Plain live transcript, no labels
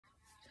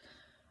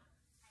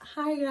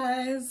Hi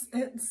guys,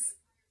 it's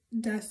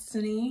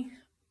Destiny.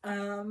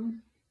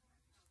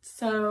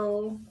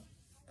 So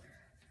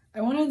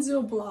I want to do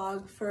a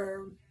blog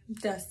for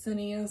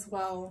Destiny as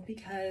well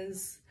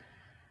because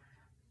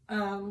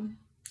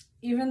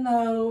even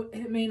though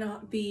it may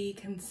not be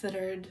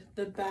considered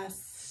the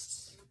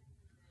best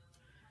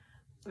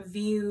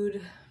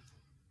viewed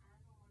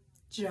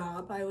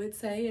job, I would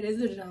say it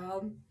is a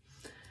job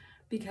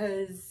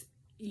because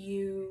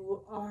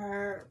you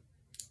are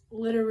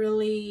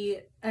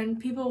literally, and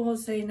people will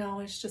say no,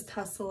 it's just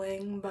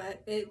hustling,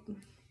 but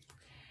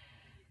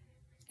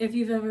if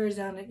you've ever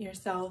done it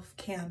yourself,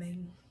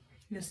 camming,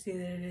 you'll see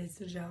that it is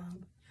a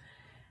job.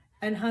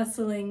 And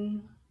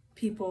hustling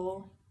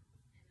people,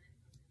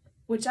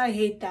 which I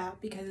hate that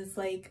because it's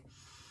like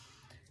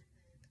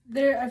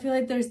I feel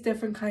like there's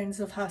different kinds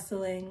of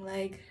hustling,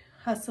 like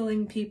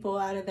hustling people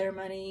out of their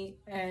money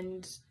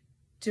and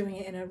doing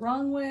it in a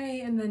wrong way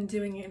and then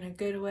doing it in a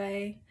good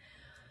way.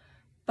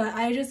 But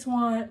I just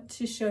want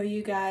to show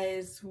you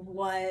guys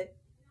what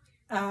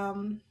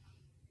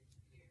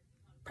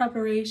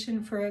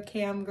preparation for a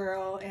cam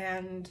girl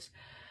and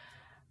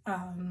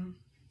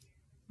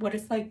what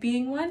it's like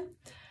being one.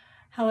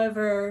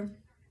 However,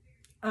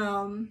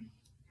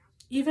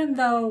 even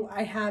though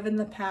I have in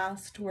the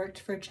past worked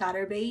for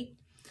Chatterbait,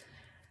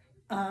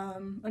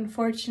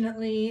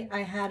 unfortunately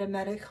I had a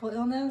medical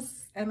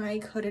illness and I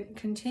couldn't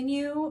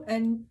continue.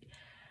 And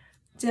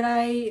did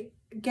I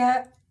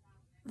get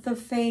the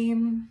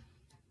fame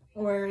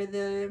or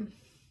the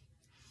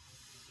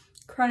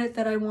credit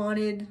that I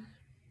wanted?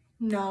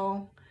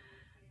 No,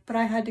 but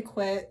I had to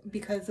quit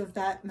because of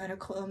that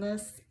medical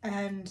illness,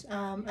 and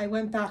I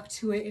went back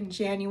to it in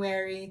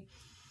January.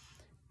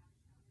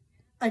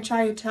 I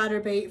tried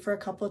Chatterbait for a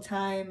couple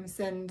times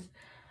and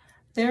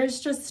there's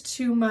just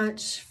too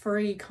much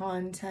free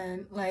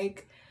content.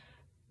 Like,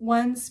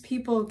 once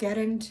people get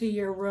into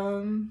your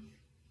room,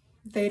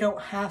 they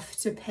don't have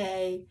to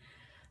pay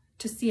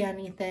to see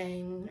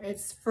anything.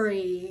 It's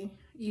free.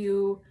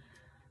 You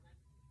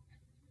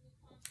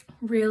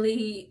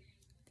really,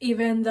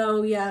 even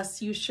though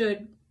yes, you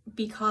should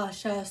be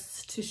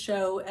cautious to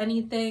show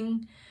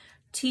anything,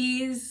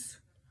 tease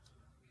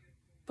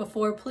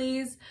before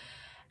please,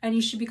 and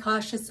you should be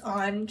cautious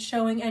on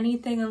showing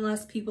anything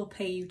unless people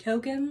pay you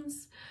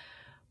tokens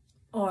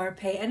or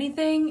pay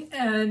anything.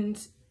 And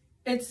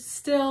it's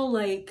still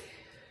like,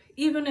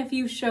 even if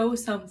you show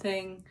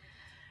something,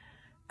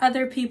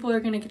 other people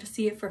are going to get to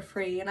see it for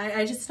free. And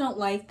I just don't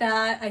like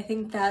that. I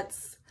think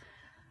that's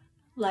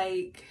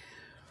like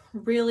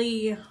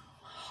really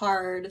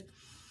hard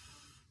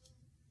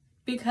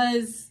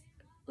because,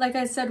 like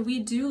I said, we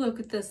do look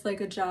at this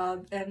like a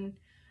job. And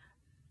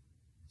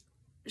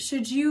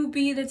should you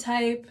be the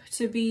type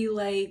to be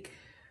like,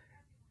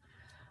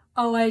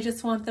 oh, I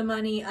just want the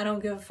money, I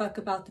don't give a fuck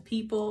about the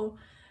people?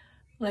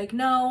 Like,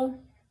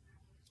 no.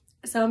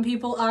 Some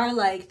people are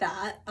like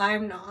that.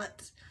 I'm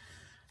not.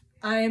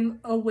 I'm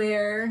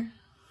aware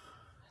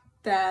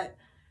that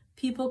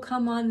people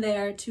come on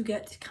there to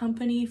get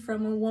company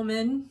from a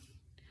woman,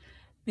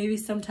 maybe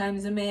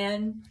sometimes a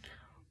man,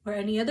 or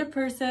any other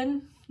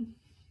person,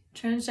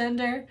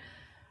 transgender,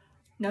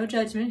 no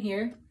judgment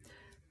here,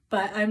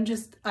 but I'm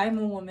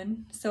a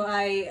woman, so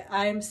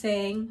I'm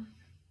saying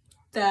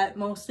that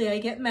mostly I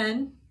get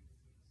men,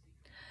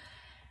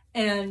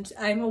 and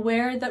I'm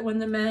aware that when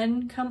the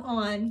men come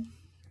on,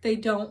 they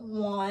don't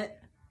want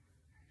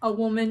a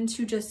woman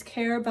to just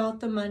care about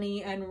the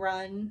money and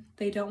run.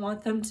 They don't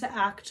want them to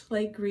act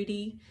like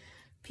greedy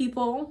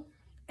people,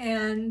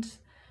 and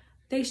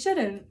they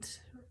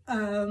shouldn't.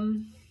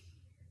 I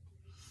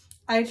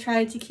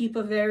try to keep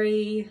a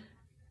very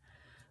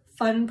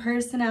fun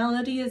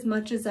personality as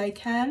much as I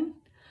can.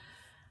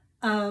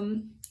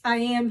 I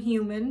am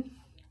human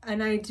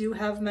and I do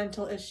have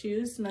mental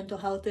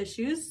health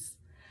issues.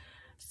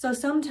 So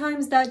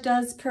sometimes that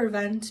does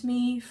prevent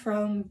me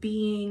from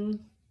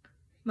being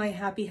my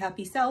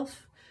happy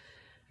self,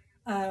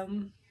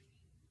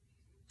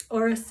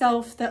 or a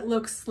self that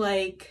looks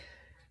like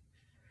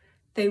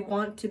they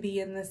want to be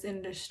in this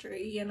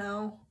industry, you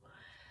know?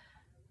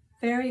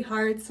 Very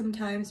hard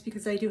sometimes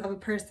because I do have a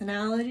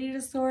personality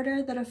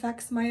disorder that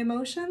affects my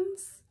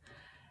emotions,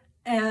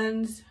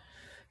 and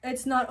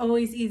it's not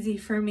always easy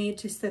for me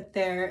to sit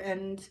there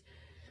and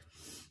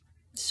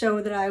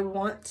show that I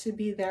want to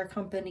be their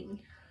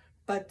company,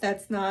 but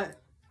that's not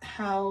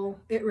how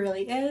it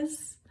really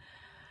is.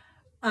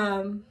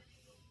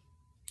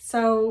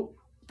 So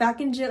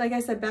like I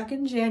said, back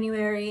in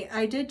January,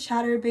 I did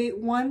Chatterbait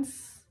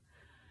once,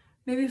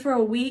 maybe for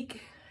a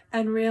week,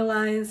 and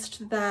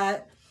realized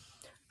that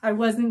I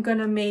wasn't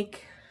gonna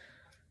make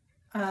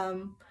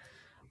a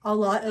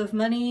lot of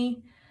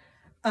money.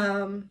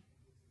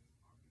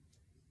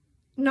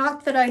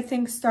 Not that I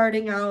think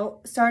starting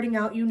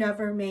out you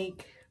never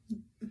make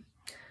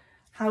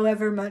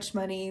however much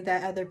money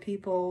that other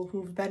people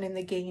who've been in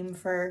the game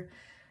for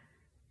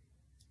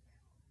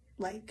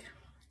like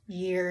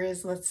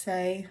years, let's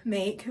say,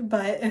 make,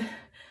 but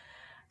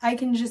I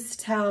can just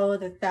tell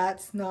that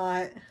that's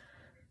not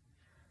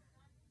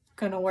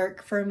gonna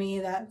work for me,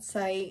 that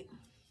site.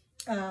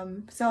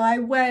 So I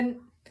went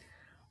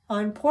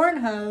on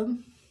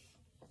Pornhub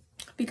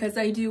because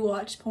I do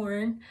watch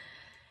porn,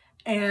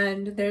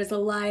 and there's a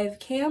live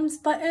cams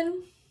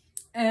button,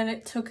 and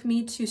it took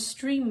me to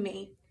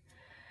StreamMate.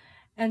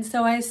 And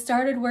so I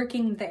started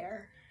working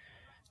there,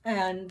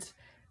 and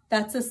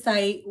that's a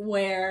site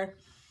where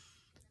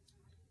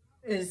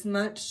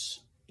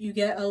you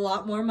get a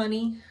lot more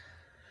money.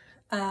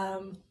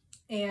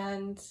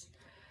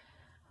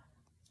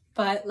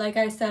 But like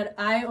I said,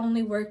 I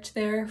only worked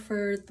there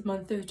for the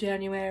month of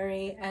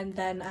January, and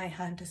then I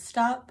had to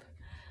stop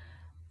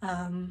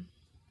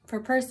for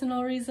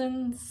personal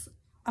reasons.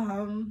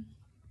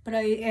 But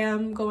I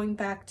am going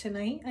back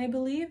tonight, I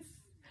believe.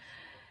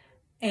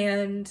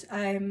 And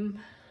I'm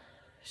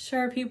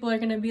sure people are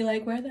gonna be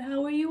like, where the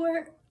hell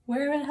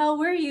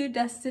were you,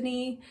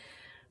 Destiny?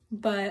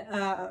 But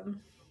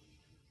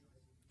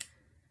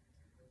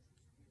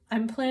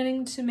I'm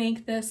planning to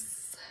make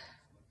this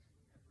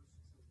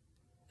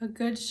a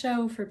good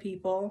show for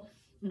people.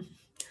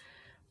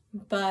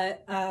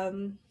 But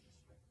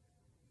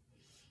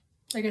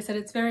like I said,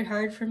 it's very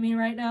hard for me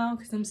right now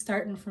because I'm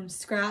starting from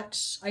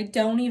scratch. I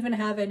don't even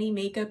have any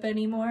makeup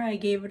anymore. I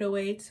gave it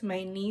away to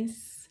my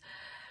niece.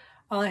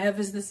 All I have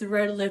is this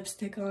red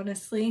lipstick,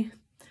 honestly.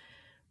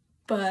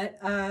 But,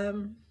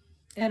 and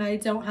I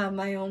don't have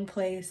my own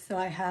place, so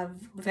I have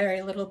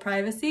very little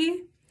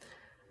privacy.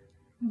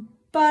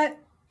 But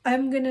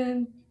I'm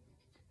gonna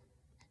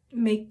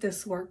make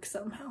this work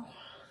somehow.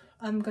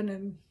 I'm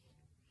gonna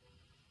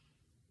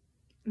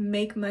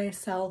make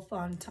myself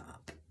on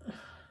top,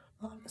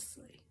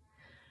 honestly.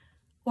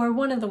 Or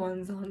one of the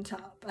ones on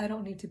top. I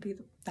don't need to be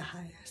the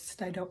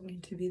highest. I don't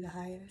need to be the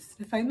highest.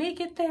 If I make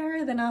it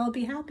there, then I'll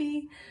be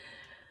happy.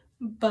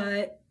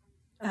 But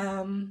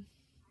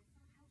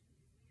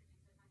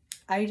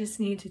I just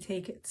need to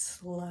take it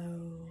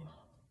slow.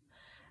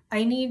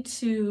 I need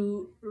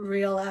to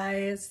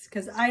realize,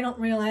 because I don't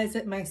realize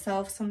it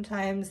myself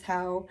sometimes,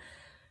 how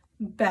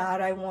bad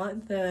I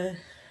want I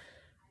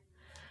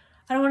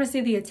don't want to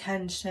say the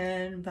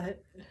attention,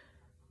 but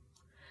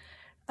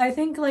I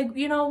think, like,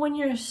 you know, when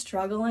you're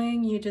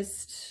struggling,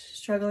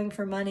 struggling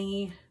for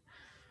money,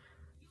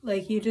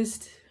 like you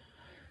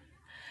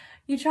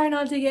try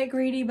not to get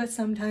greedy, but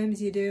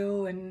sometimes you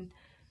do, and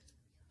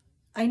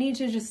I need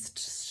to just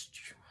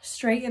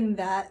straighten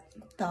that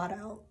thought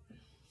out.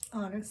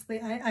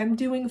 Honestly, I'm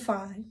doing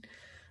fine.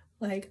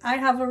 Like, I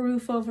have a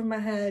roof over my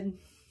head,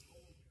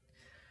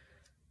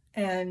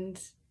 and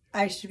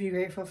I should be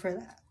grateful for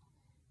that.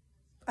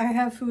 I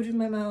have food in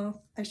my mouth.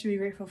 I should be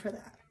grateful for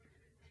that.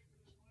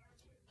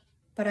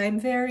 But I'm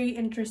very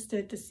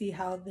interested to see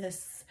how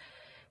this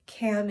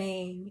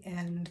camming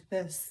and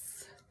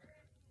this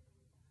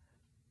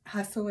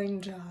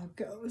hustling job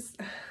goes.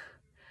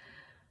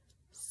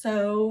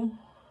 So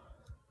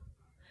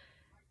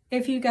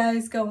if you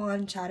guys go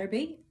on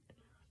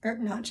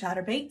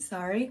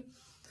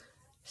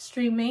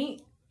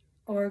StreamMate,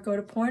 or go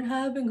to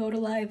Pornhub and go to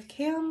live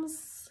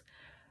cams,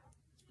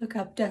 look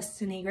up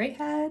Destiny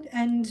Greathead,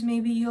 and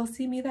maybe you'll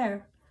see me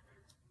there.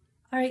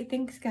 All right,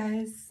 thanks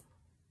guys.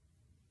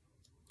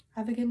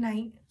 Have a good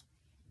night.